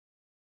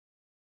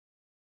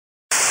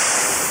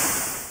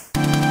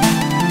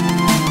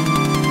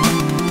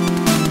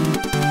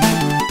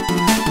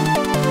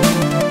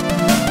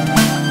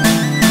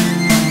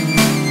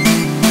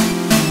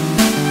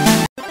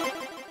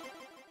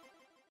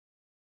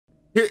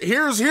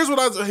Here's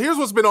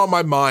what's been on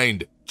my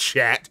mind,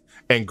 chat,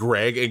 and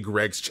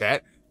Greg's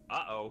chat.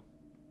 Uh-oh.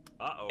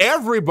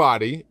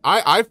 Everybody,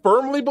 I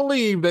firmly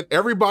believe that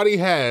everybody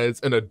has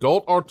an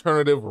adult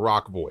alternative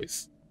rock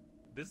voice.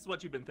 This is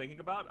what you've been thinking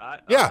about?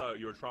 Yeah. I thought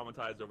you were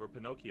traumatized over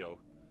Pinocchio.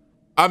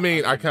 I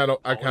mean, I kind of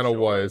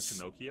was.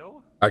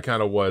 Pinocchio? I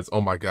kind of was.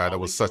 Oh my God, that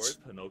was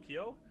such.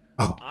 Pinocchio?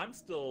 Oh. I'm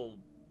still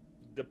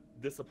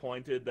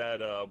disappointed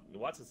that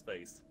what's his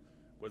face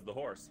was the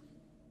horse.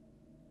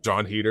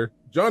 John Heater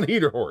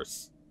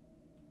horse.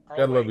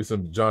 Gotta love me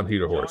some John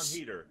Heater horse. John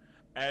Heater,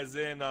 as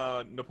in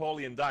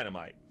Napoleon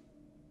Dynamite.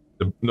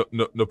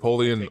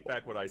 Napoleon. Take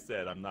back what I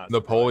said. I'm not.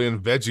 Napoleon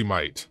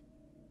Vegemite.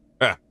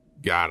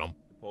 Got him.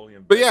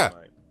 Napoleon. But yeah,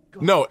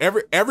 no.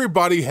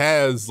 Everybody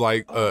has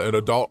like an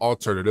adult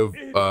alternative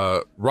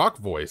rock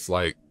voice,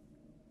 like,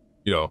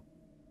 you know.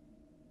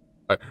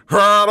 Like,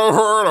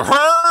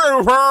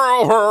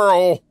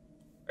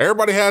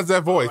 everybody has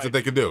that voice that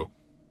they can do.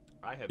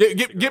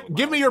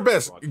 Give me your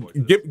best.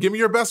 Give me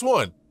your best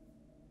one.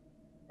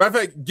 Matter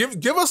of fact,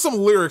 give us some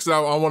lyrics. I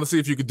want to see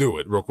if you could do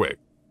it real quick.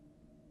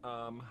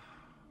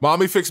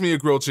 Mommy, fix me a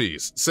grilled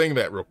cheese. Sing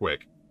that real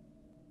quick.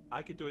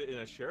 I could do it in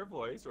a Cher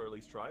voice, or at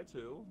least try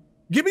to.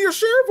 Give me your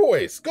Cher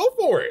voice. Go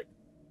for it.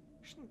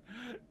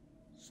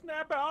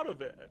 Snap out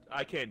of it.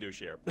 I can't do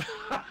Cher.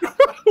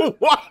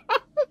 What?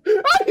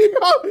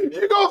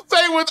 You gonna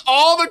say with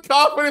all the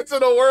confidence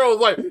in the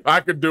world, like, I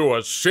could do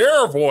a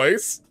Cher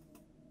voice.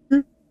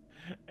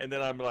 And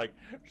then I'm like,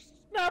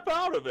 snap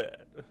out of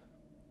it.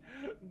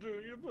 Do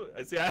you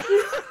see?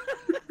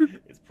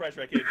 It's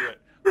pressure. I can't do it.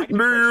 Do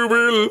you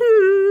believe?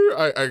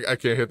 I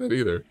can't hit that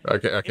either. I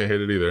can't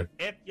hit it either.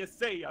 If you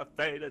see a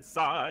faded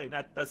sign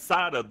at the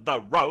side of the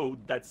road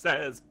that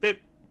says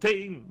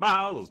 15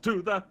 miles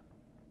to the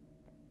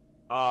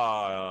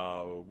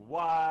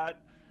what?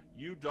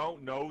 You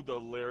don't know the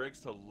lyrics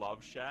to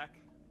Love Shack?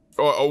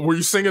 Oh, were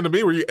you singing to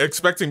me? Were you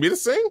expecting me to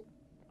sing?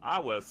 I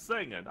was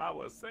singing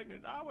to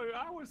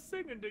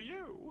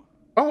you.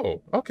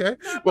 Oh, okay.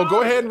 Well,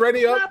 go ahead and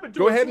ready up.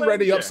 Go ahead and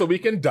ready up so we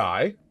can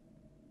die.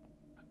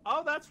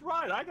 Oh, that's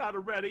right. I gotta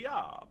ready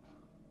up.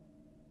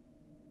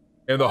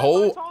 And the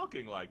whole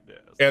talking like this.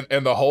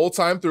 And the whole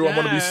time through, I'm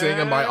gonna be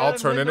singing my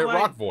alternate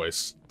rock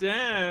voice.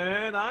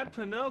 Dad, I'm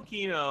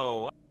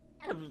Pinocchio.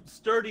 I have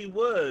sturdy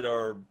wood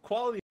or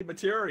quality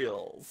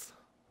materials.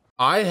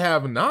 I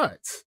have not.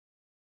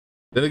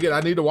 Then again,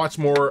 I need to watch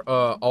more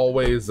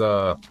Always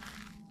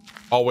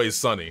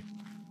Sunny.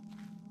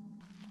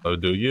 I'm gonna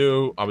do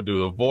you, I'm gonna do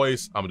the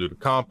voice, I'm gonna do the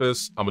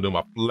compass, I'm gonna do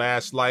my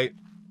flashlight, and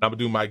I'm gonna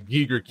do my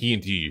Geiger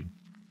key.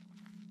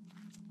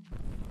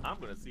 I'm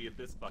gonna see if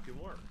this fucking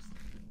works.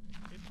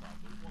 It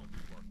probably won't be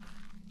working.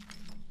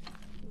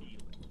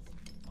 Feelings.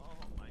 Oh,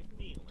 my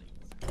feelings.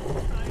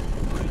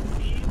 My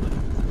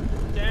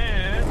feelings.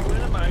 Dad,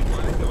 when am I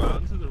going to go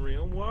out into the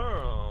real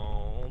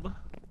world?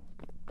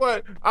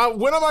 What?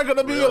 When am I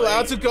gonna be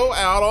allowed to go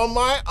out on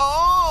my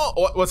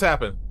own? What's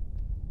happened?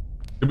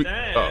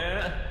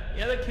 Dad,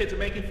 the other kids are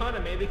making fun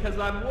of me because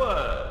I'm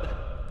wood.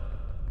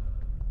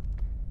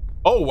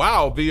 Oh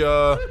wow,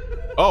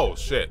 oh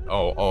shit.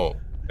 Oh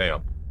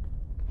damn.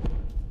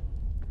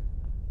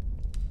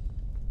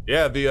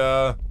 Yeah,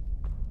 the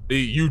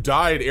you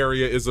died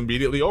area is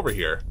immediately over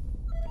here.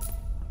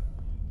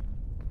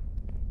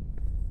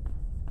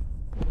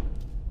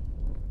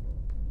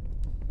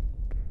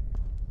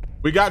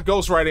 We got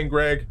ghostwriting,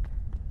 Greg.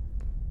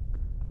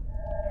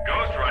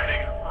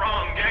 Ghostwriting?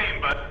 Wrong game,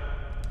 but...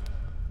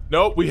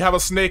 Nope, we have a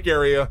snake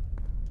area.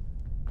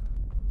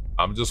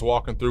 I'm just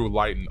walking through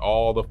lighting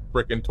all the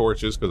frickin'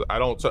 torches because I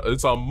don't...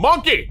 It's a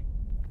monkey!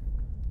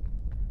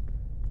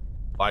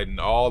 Lighting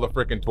all the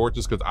frickin'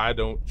 torches because I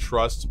don't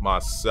trust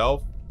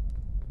myself.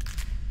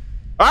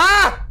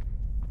 Ah!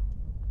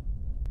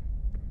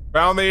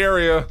 Found the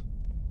area.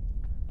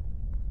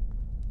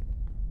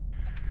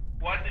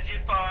 What did you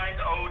find,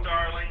 oh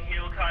darling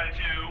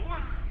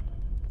HEELKAIJU?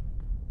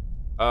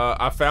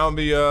 I found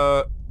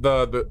the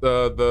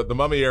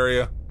mummy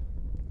area.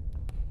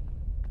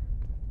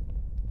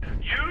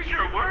 Use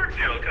your words,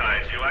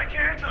 HEELKAIJU. I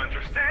can't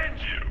understand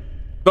you.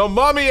 The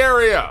mummy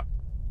area.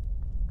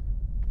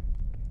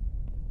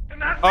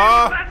 And that's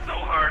so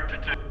hard to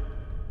do.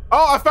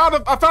 Oh, I found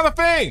a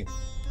thing.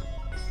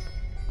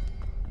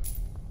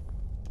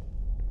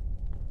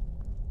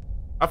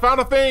 I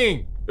found a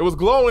thing. It was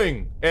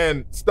glowing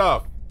and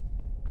stuff.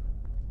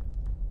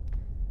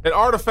 An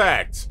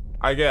artifact,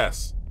 I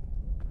guess.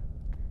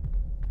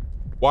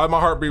 Why my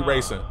heart be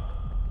racing?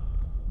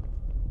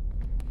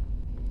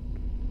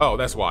 Oh,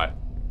 that's why.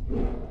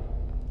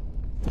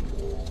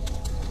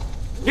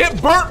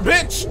 Get burnt,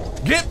 bitch!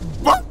 Get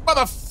burnt,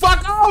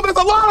 motherfucker! Oh, there's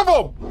a lot of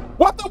them!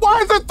 What the?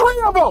 Why is there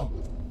 3 of them?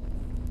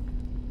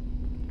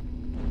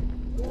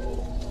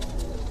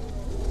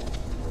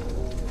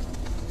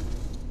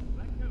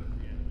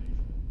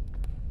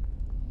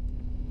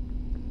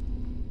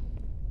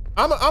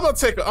 I'm gonna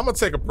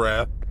take a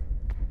breath.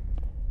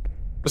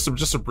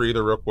 Just a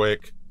breather real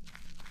quick.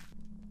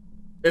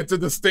 It's a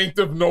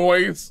distinctive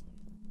noise.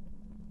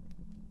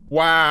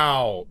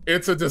 Wow,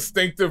 it's a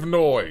distinctive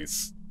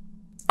noise.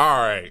 All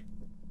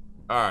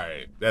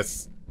right.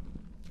 That's.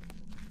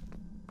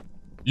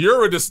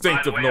 You're a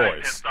distinctive By the way, I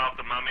noise. pissed off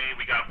the mummy.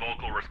 We got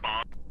vocal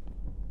response.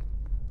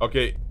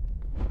 Okay.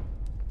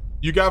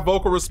 You got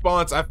vocal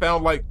response. I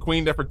found like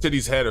Queen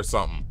Nefertiti's head or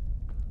something.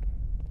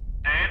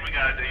 And we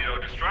got,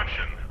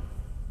 destruction.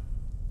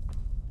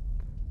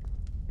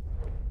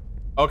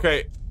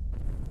 Okay.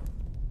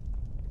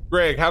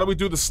 Greg, how do we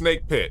do the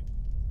snake pit?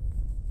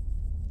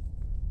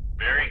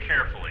 Very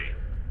carefully.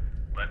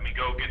 Let me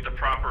go get the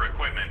proper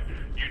equipment.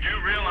 You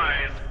do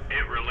realize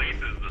it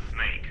releases the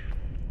snake.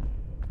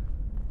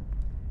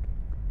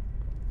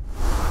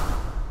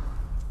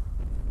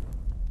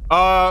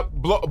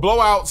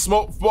 Blowout,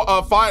 smoke,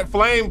 fire,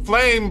 flame,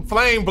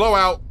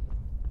 blowout.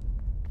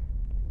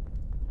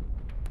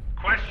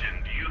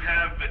 Question: Do you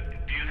have the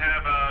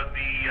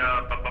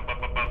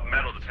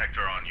metal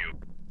detector on you?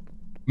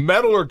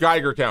 Metal or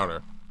Geiger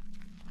counter?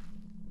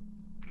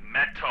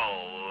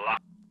 Metal.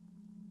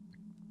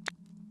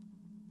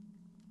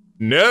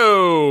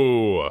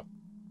 No.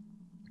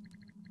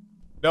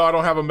 No, I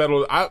don't have a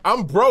metal.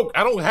 I'm broke.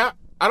 I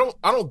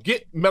don't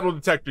get metal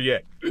detector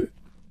yet.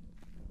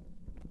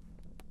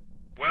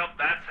 Well,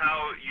 that's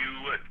how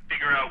you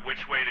figure out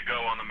which way to go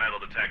on the metal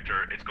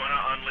detector. It's going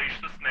to unleash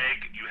the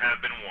snake. You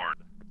have been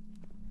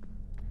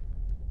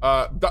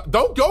warned.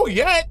 Don't go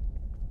yet.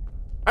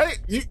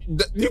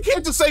 You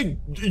can't just say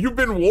you've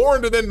been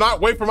warned and then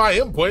not wait for my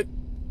input.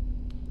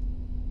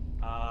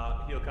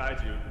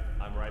 HEELKAIJU,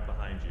 I'm right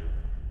behind you.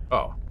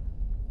 Oh.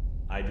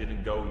 I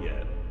didn't go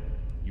yet.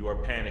 You are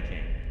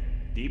panicking.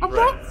 Deep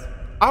breaths.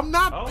 I'm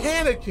not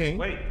panicking.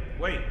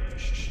 Wait.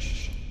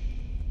 Shh.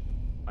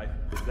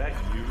 Is that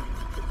you?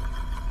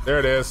 There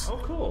it is.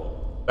 Oh,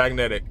 cool.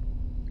 Magnetic.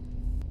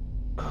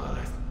 Oh,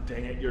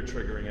 dang it, you're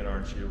triggering it,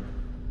 aren't you?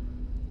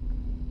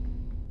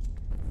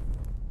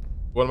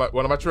 What am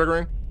I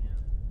triggering?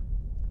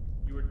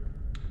 You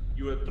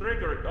were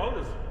triggering.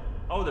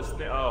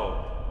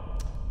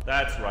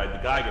 That's right. The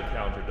Geiger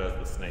counter does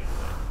the snake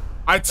thing.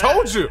 I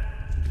told you.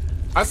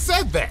 I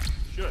said that.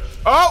 Shush.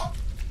 Oh,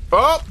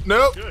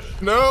 no,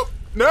 Shush. no.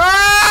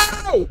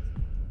 Shush.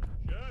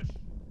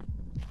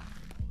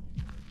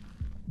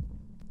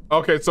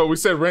 Okay, so we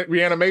said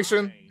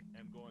reanimation. I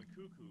am going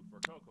cuckoo for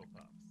Cocoa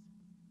Puffs.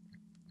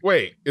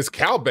 Wait, it's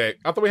Calbeck.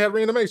 I thought we had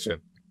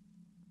reanimation.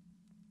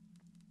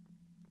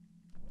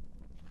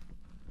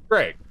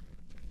 Greg.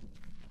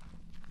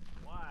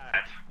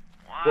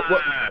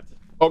 What?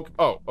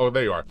 Oh,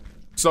 there you are.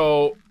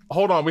 So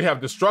hold on, we have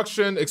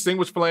destruction,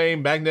 extinguished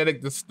flame,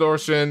 magnetic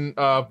distortion,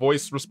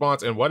 voice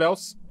response, and what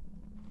else?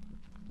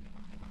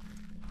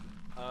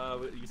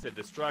 You said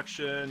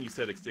destruction. You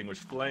said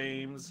extinguished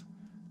flames.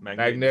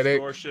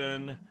 Magnetic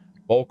distortion.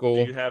 Vocal.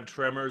 Do you have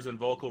tremors and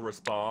vocal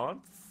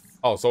response?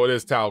 Oh, so it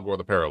is Talgor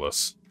the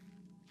Perilous.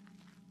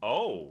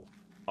 Oh,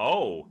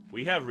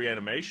 we have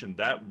reanimation.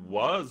 That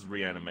was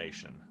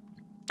reanimation.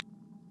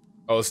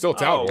 Oh, it's still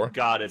Talgor. Oh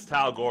God, it's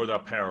Talgor the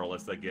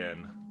Perilous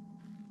again.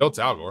 Still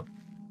Talgor.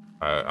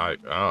 I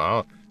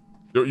don't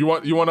know. You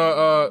want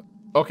to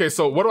okay,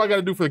 so what do I got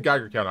to do for the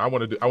Geiger counter? I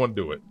want to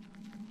do it.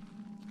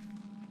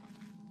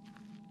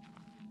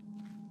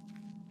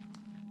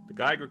 The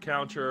Geiger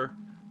counter,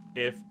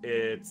 if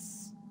the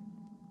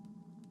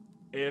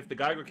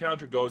Geiger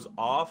counter goes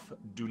off,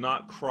 do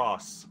not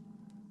cross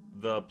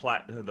the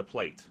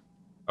plate.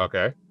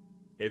 Okay.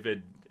 If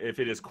it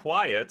is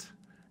quiet,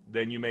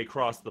 then you may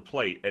cross the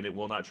plate and it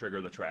will not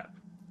trigger the trap.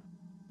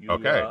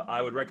 Okay.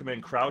 I would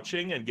recommend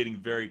crouching and getting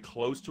very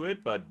close to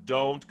it, but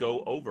don't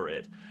go over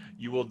it.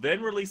 You will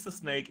then release the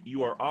snake.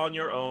 You are on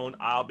your own.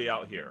 I'll be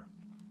out here.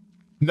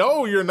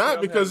 No, you're not,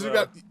 because you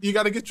got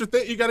to get your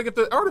thing. You got to get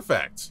the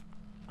artifacts.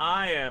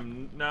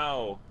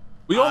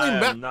 We only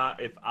met.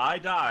 If I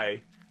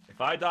die,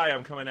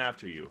 I'm coming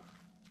after you.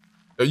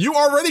 You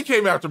already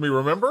came after me,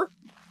 remember?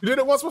 You did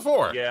it once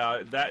before.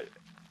 Yeah,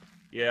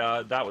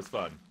 that was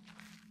fun.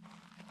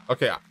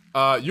 Okay,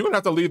 you're gonna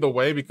have to lead the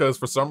way, because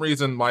for some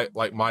reason my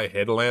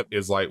headlamp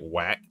is like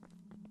whack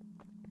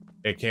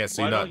and can't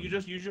see nothing. Why don't you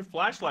just use your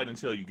flashlight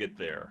until you get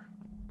there?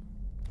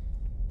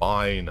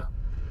 Fine.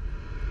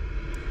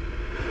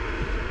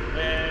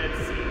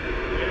 Let's see.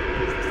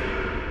 Where is the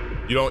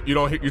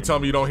snake? You tell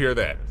me you don't hear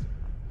that.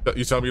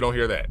 You tell me you don't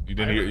hear that. You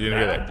didn't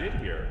hear that. I did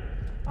hear.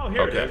 Oh,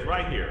 here it is,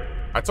 right here.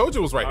 I told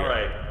you it was right here. All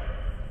right.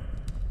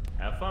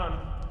 Have fun.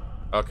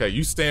 Okay,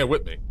 you stand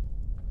with me.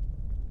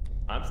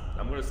 I'm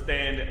gonna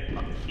stand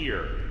up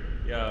here.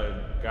 Yeah,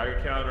 Geiger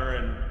counter,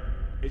 and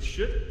it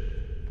should.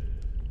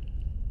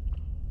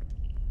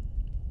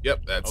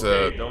 Yep, that's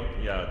okay,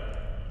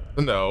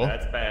 no.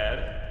 That's bad.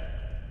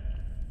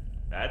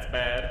 That's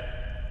bad.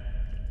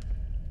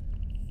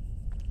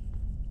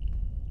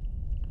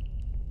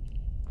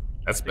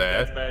 That's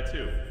bad. That's bad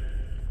too.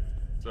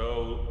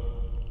 So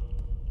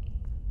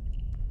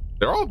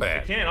they're all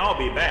bad. They can't all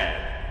be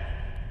bad.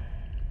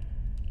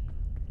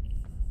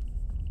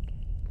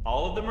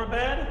 All of them are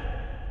bad?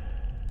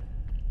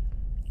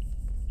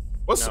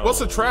 What's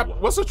a trap?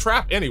 What's a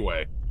trap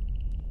anyway?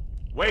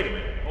 Wait a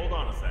minute. Hold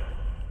on a second.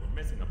 We're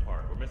missing a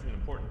part. We're missing an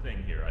important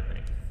thing here, I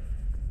think.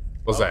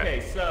 What's that? Okay,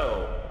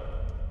 so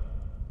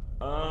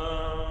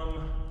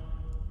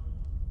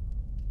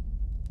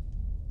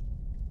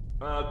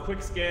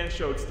quick scan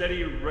showed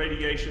steady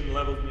radiation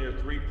levels near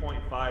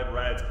 3.5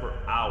 rads per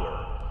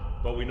hour,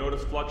 but we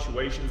noticed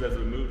fluctuations as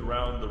we moved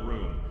around the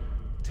room.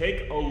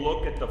 Take a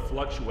look at the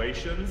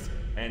fluctuations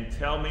and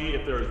tell me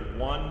if there is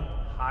one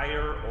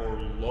higher or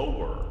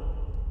lower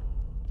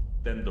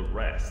than the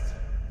rest.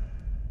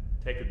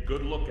 Take a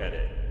good look at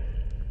it.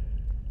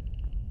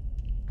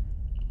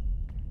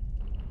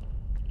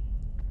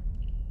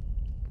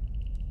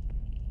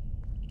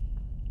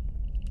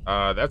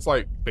 That's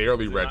like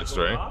barely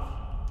registering.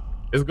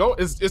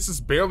 It's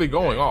just barely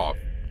going off.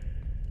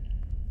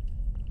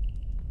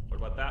 What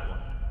about that one?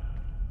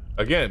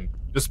 Again,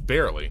 just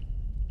barely.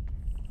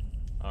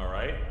 All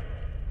right.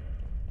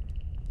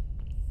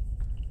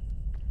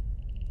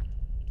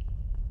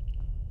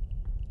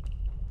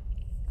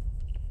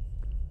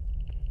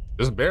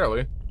 Just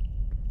barely.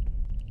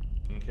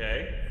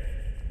 Okay.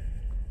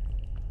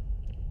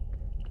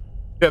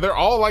 Yeah, they're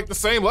all like the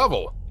same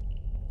level.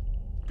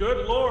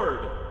 Good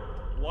Lord.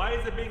 Why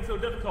is it being so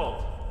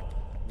difficult?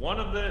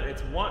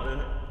 It's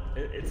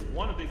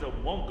one of these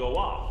that won't go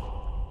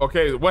off.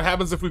 Okay, what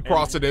happens if we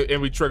cross it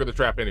and we trigger the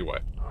trap anyway?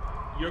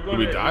 You're Do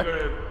we die?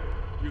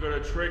 You're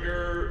gonna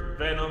trigger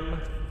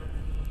venom,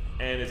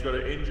 and it's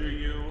gonna injure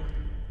you,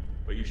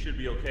 but you should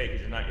be okay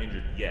because you're not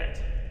injured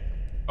yet.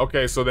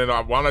 Okay, so then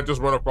why not just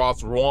run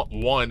across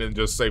one and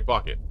just say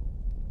fuck it?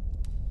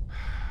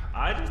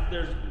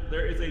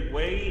 There is a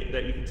way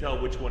that you can tell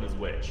which one is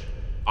which.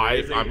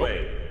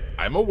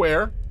 I'm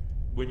aware.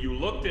 When you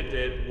looked at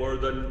it,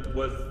 was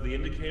the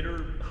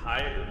indicator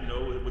high? You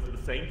know, was it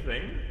the same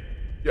thing?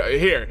 Yeah,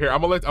 here.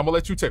 I'm gonna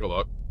let you take a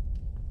look.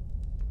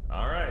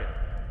 All right.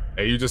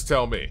 And you just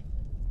tell me.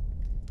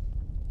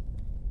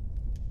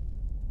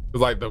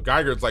 Cause like the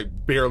Geiger's like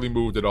barely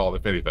moved at all,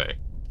 if anything.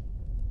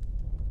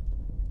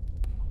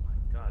 Oh my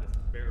God, it's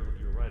barely.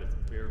 You're right. It's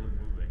barely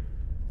moving.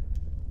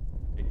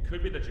 It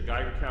could be that your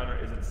Geiger counter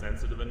isn't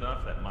sensitive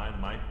enough. That mine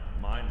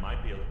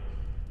might be a.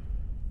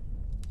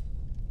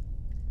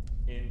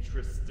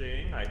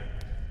 Interesting. I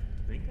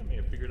think I may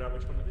have figured out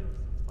which one it is.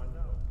 Let's find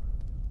out.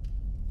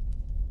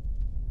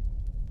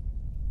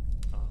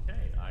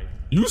 Okay,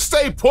 You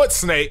stay put,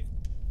 Snake.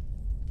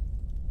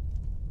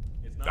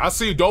 I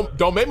see.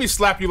 Don't make me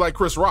slap you like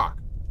Chris Rock.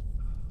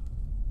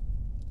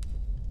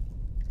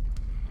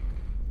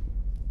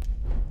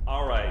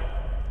 All right.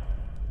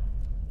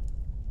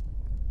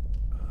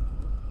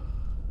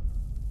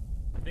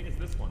 I think it's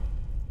this one.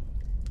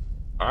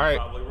 All right.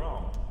 I'm probably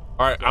wrong.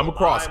 All right, So I'm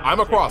across. I'm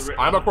across.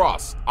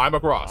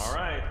 All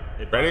right.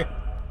 Ready?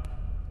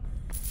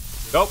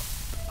 Nope.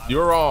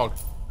 You're wrong.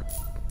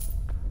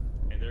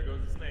 And there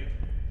goes the snake.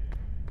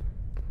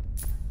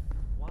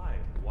 Why?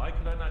 Why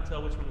could I not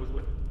tell which one was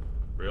which?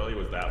 Really?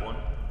 Was that one?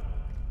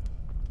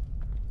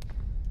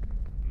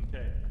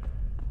 Okay.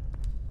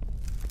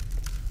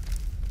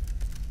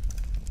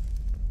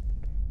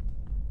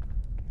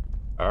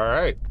 All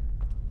right.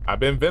 I've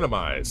been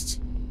venomized.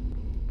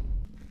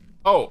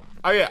 Oh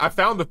yeah, I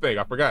found the thing.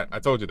 I forgot. I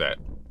told you that.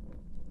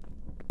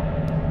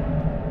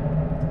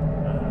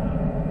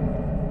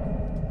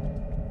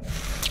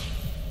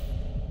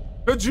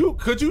 Could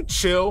you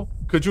chill?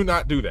 Could you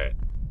not do that?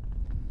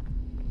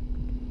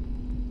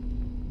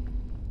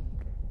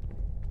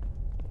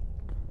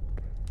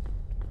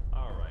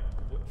 All right.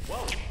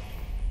 Whoa.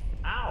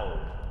 Ow.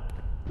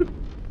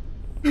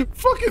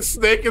 Fucking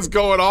snake is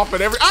going off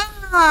at every.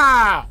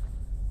 Ah!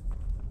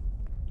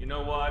 You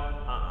know what?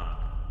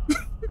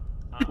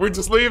 We're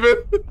just leaving.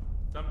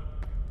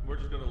 We're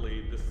just gonna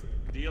leave. This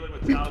dealing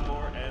with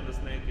Talmor and the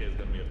snake is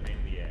gonna be a pain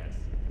in the ass.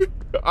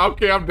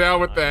 Okay, I'm down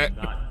with that.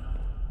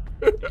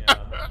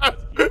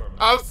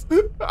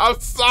 I'm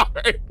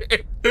sorry.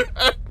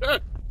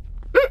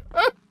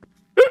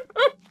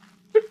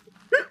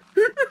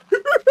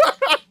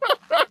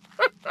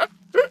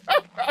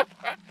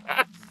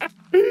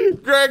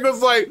 Greg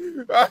was like,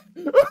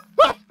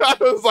 I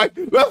was like,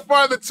 let's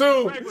find the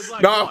tomb. Greg was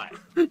like, no, what?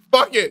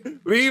 fuck it.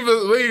 Leave,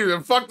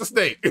 and fuck the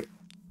snake.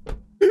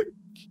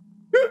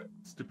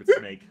 Stupid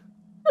snake.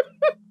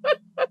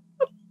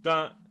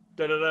 Dun,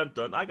 dun, dun, dun,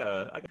 dun. I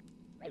got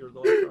here's the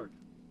last card.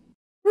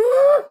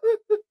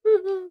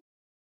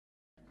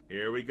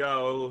 Here we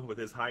go with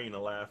his hyena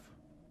laugh.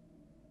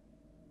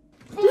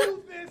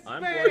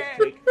 I'm going to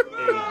take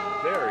a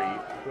very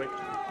quick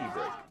tea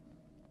break.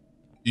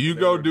 You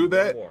go do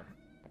that.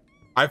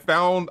 I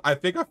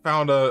think I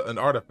found an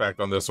artifact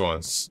on this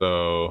one,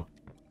 so,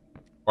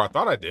 or I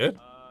thought I did.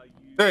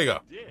 There you go.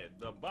 Did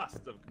the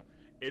bust of?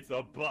 It's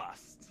a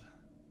bust.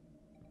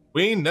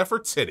 Queen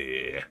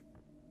Nefertiti.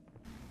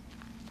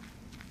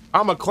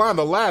 I'ma climb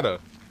the ladder.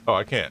 Oh,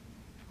 I can't.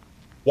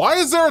 Why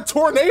is there a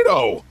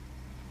tornado?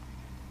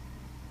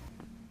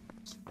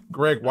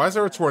 Greg, why is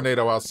there a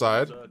tornado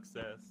outside?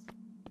 Success.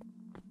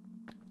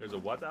 There's a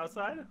what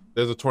outside?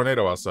 There's a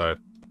tornado outside.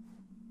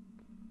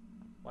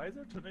 Why is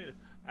there a tornado?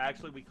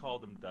 Actually, we call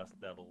them dust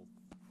devils.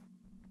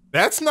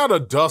 That's not a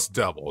dust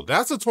devil.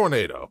 That's a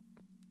tornado.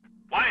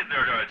 Why is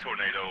there a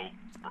tornado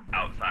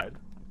outside?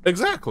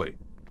 Exactly.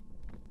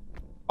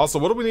 Also,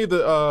 what do we need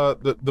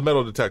the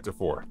metal detector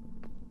for?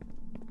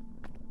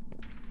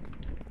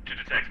 To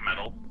detect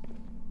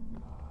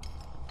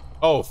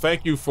Oh,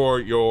 thank you for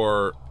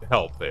your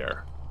help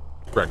there,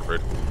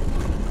 Gregford.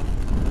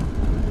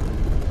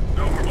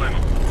 No problemo.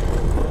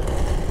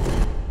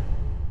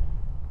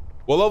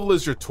 What level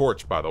is your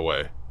torch, by the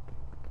way?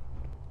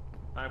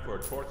 Time for a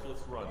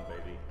torchless run,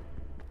 baby.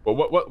 Well,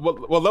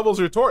 what level is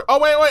your torch? Oh,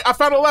 wait, I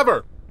found a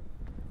lever.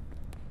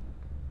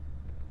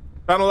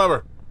 Found a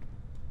lever.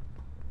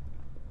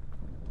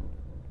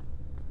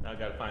 Now I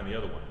gotta find the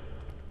other one.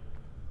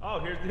 Oh,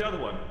 here's the other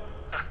one.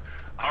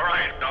 All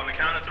right, on the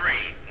count of 3.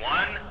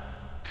 1,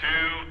 2,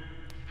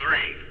 3.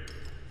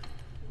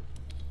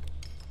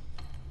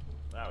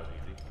 That was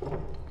easy.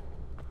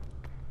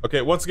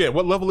 Okay, once again,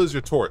 what level is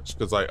your torch?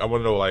 Because I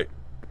want to know, like...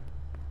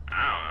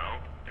 I don't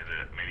know. Is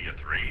it maybe a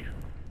 3?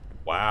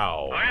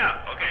 Wow. Oh,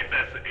 yeah. Okay, it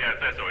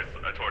says so. It's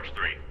a torch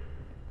 3.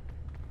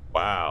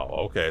 Wow,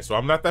 okay, so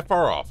I'm not that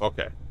far off.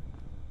 Okay.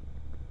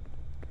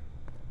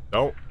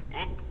 Nope.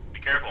 Whoop, be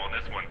careful on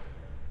this one.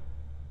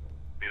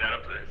 See that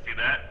up there? See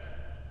that?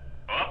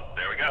 Oh,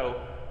 there we go.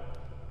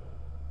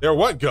 There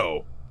what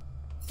go?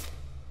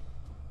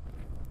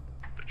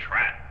 The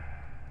trap.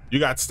 You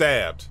got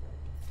stabbed.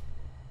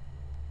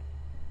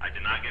 I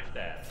did not get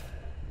stabbed.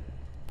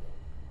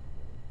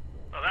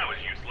 Well, that was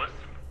useless.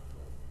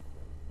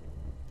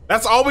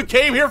 That's all we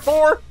came here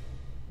for?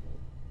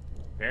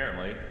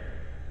 Apparently.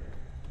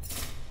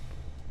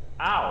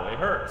 Ow, it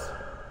hurts.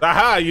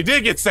 Aha, you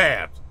did get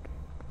stabbed.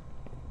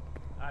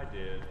 I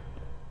did.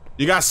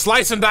 You got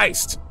sliced and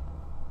diced.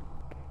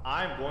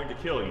 I'm going to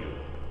kill you.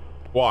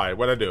 Why?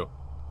 What'd I do?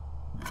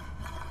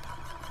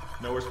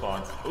 No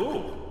response.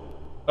 Ooh.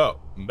 Oh,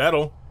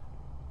 metal.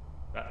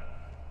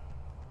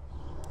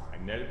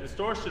 Magnetic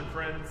distortion,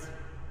 friends.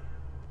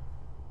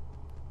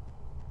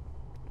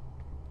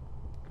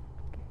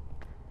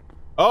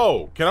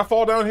 Oh, can I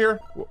fall down here?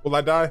 Will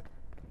I die?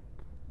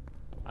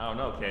 I don't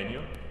know, can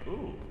you?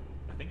 Ooh,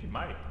 I think you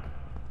might.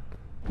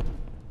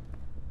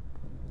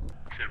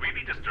 Should we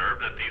be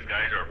disturbed that these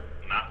guys are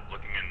not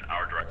looking in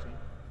our direction?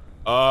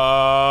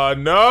 No.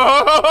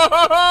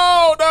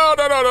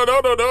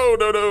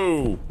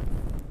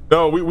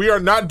 No, we are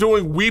not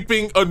doing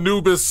weeping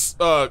Anubis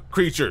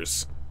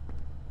creatures.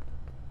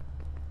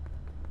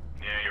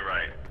 Yeah, you're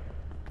right.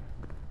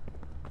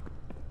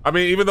 I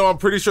mean, even though I'm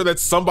pretty sure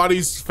that's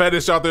somebody's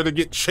fetish out there to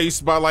get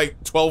chased by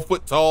like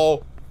 12-foot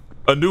tall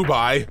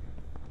Anubi.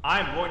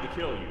 I'm going to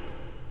kill you.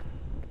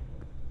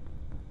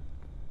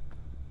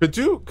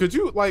 Could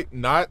you like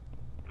not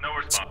No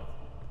response.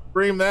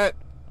 scream that?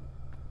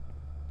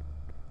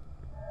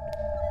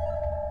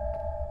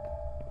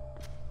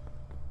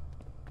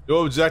 New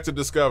objective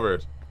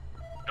discovered.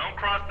 Don't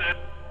cross it.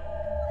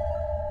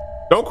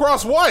 Don't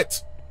cross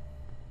what?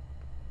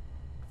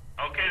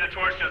 Okay, the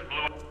torch just blew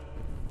up.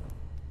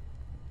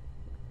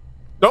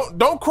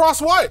 Don't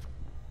cross what?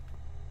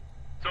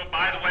 So,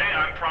 by the way,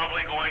 I'm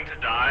probably going to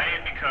die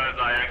because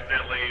I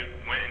accidentally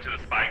went into the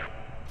spike.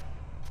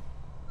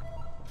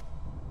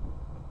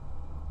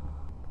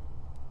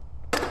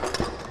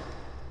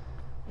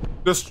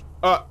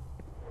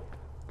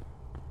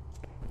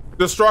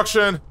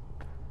 Destruction.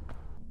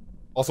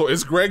 Also,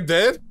 is Greg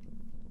dead?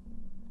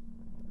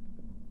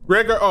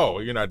 Greg, oh,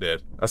 you're not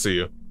dead. I see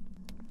you.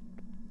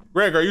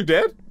 Greg, are you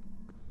dead?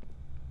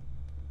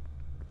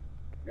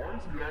 Why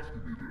is he asking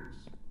me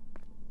this?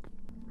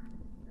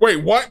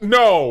 Wait, what?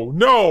 No,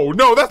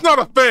 that's not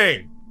a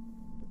thing.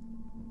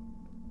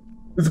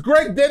 Is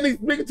Greg dead and he's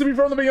speaking to me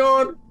from the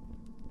beyond?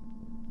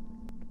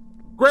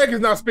 Greg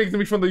is not speaking to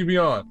me from the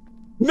beyond.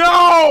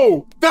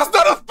 No, that's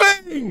not a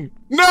thing.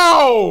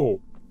 No.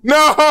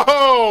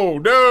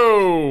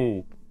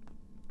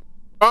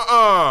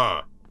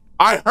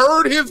 I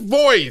heard his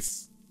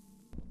voice.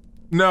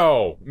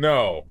 No.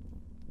 No.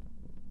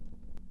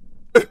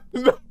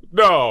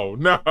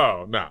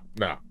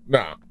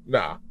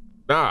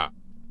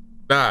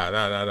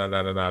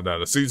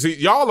 See,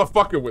 y'all are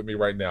fucking with me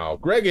right now.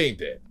 Greg ain't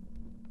dead.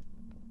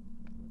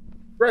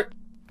 Greg.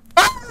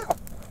 Ah!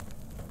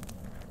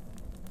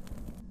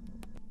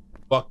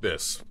 Fuck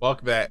this.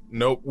 Fuck that.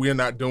 Nope, we're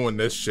not doing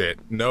this shit.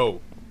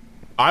 No.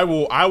 I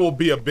will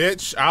be a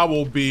bitch. I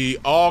will be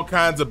all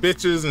kinds of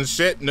bitches and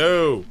shit.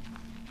 No.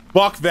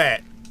 Fuck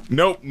that.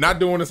 Nope, not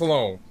doing this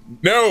alone.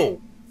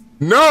 No.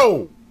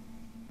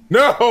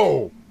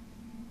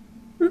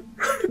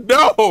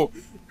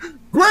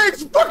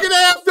 Greg's fucking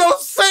ass don't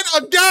send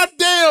a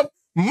goddamn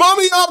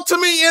mummy up to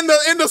me in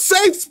the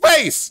safe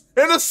space,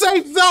 in the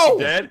safe zone.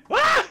 Dead?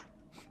 Ah!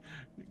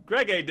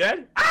 Greg ain't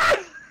dead.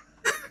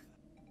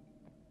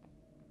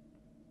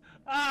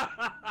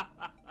 Ah!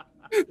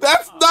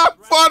 That's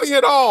not funny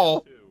at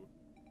all.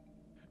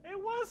 It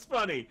was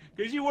funny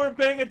because you weren't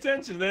paying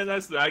attention. Then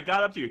I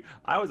got up to you.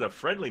 I was a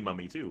friendly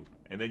mummy too,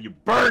 and then you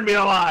burned me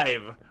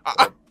alive.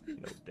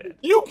 Dead.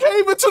 You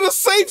came into the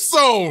safe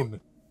zone.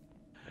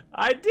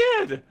 I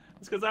did.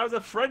 It's because I was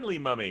a friendly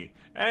mummy,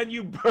 and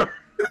you burned.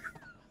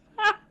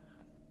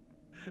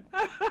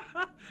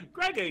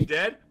 Greg ain't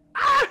dead.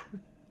 Ah!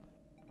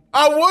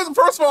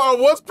 First of all, I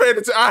was paying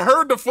attention. I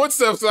heard the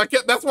footsteps. And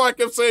that's why I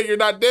kept saying you're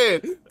not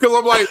dead. Because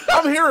I'm like,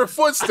 I'm hearing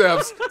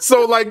footsteps.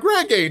 So like,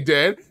 Greg ain't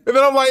dead. And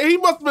then I'm like, he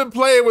must have been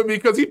playing with me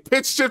because he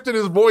pitch shifted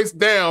his voice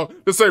down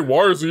to say,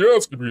 why is he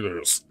asking me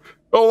this?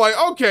 I'm like,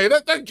 okay,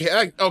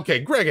 okay,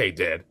 Greg ain't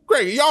dead.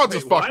 Greg, y'all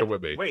just fucking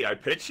with me. Wait, I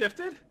pitch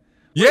shifted?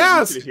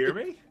 Yes. You could hear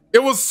me?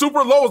 It was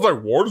super low. It's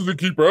like, why does he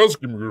keep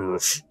asking me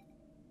this?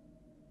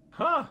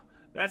 Huh.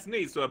 That's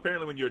neat. So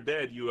apparently when you're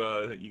dead, you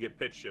get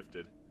pitch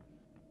shifted.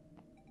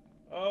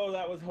 Oh,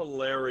 that was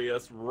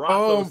hilarious.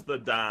 Rothos the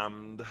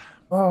damned.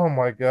 Oh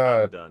my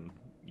god. I'm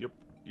done.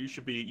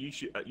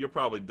 You're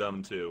probably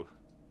dumb too.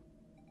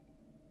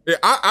 Yeah,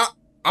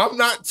 I'm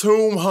not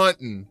tomb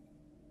hunting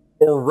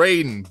or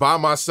raiding by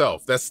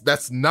myself.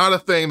 That's not a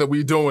thing that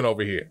we doing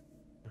over here.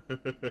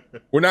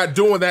 We're not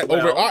doing that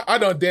over. I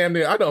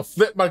done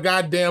flipped my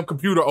goddamn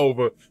computer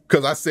over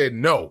because I said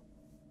no.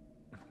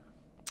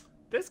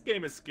 This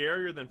game is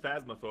scarier than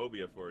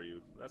Phasmophobia for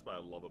you. That's what I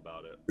love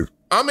about it.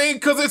 I mean,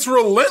 because it's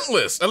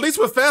relentless. At least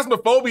with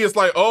Phasmophobia, it's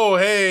like, oh,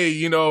 hey,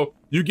 you know,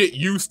 you get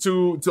used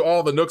to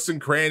all the nooks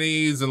and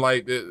crannies, and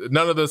like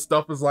none of this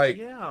stuff is like,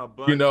 yeah,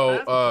 but you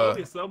know, Phasmophobia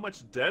is so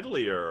much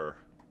deadlier.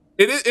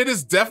 It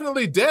is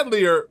definitely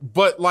deadlier,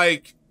 but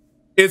like,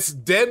 it's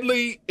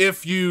deadly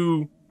if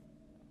you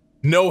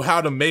know how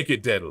to make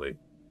it deadly.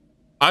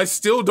 I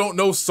still don't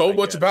know so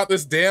much about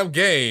this damn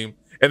game.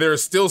 And there are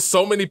still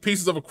so many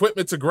pieces of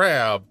equipment to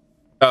grab,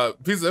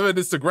 pieces of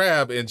evidence to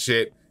grab and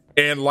shit.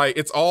 And like,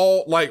 it's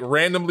all like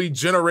randomly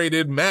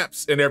generated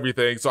maps and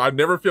everything. So I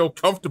never feel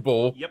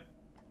comfortable. Yep.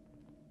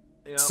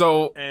 You know,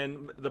 so,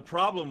 and the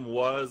problem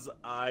was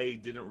I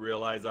didn't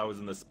realize I was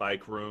in the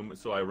spike room.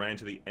 So I ran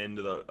to the end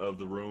of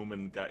the room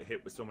and got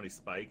hit with so many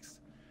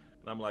spikes.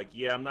 And I'm like,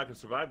 yeah, I'm not going to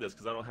survive this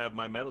because I don't have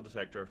my metal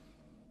detector.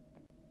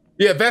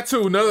 Yeah, that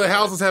too. None of the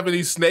houses have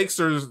any snakes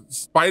or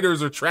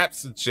spiders or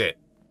traps and shit.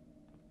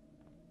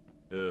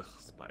 Ugh,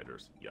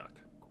 spiders. Yuck.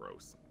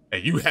 Gross.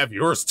 And you have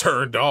yours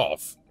turned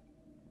off.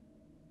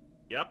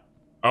 Yep.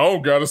 I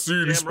don't gotta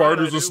see any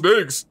spiders or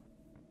snakes.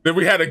 Then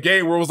we had a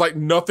game where it was like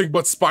nothing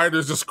but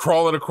spiders just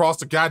crawling across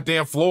the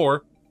goddamn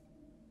floor.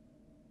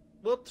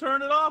 Well,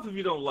 turn it off if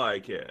you don't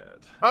like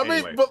it. I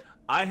anyway, mean, but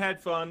I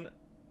had fun.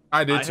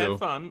 I did too. I had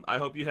fun. I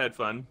hope you had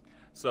fun.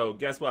 So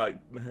guess what?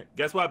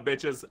 Guess what,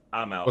 bitches?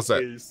 I'm out. What's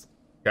that? Peace.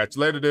 Catch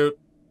you later, dude.